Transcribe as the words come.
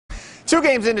2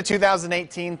 games into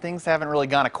 2018, things haven't really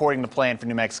gone according to plan for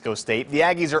New Mexico State. The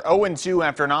Aggies are 0-2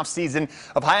 after an offseason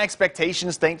of high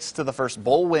expectations thanks to the first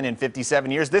bowl win in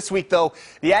 57 years. This week, though,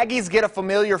 the Aggies get a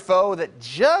familiar foe that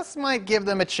just might give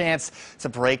them a chance to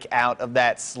break out of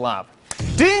that slump.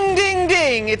 Ding, ding,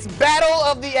 ding! It's Battle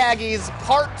of the Aggies,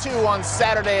 Part 2 on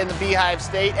Saturday in the Beehive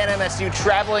State. NMSU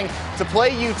traveling to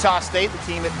play Utah State, the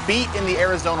team it beat in the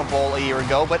Arizona Bowl a year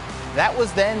ago. But that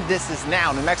was then, this is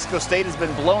now. New Mexico State has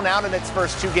been blown out in its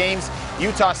first 2 games.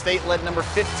 Utah State led number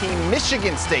 15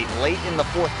 Michigan State late in the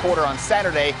fourth quarter on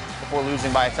Saturday before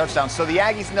losing by a touchdown. So the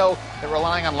Aggies know that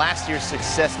relying on last year's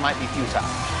success might be futile.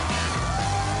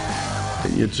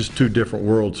 It's just 2 different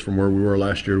worlds from where we were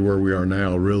last year to where we are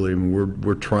now, really. I mean,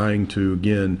 we're trying to,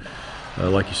 again,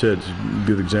 like you said, it's a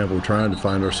good example. We're trying to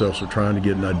find ourselves. We're trying to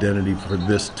get an identity for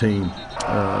this team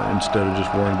instead of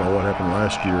just worrying about what happened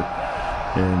last year.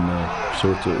 And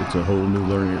so it's a whole new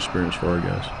learning experience for our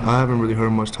guys. I haven't really heard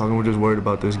much talking. We're just worried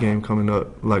about this game coming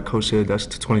up. Like Coach said, that's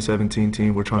the 2017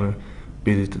 team. We're trying to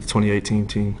beat the 2018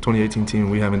 team. 2018 team,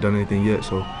 we haven't done anything yet,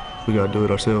 so we got to do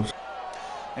it ourselves.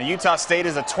 Now, Utah State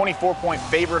is a 24-point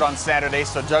favorite on Saturday,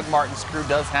 so Doug Martin's crew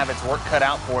does have its work cut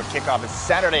out for it. Kickoff is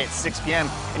Saturday at 6 p.m.,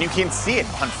 and you can see it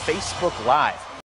on Facebook Live.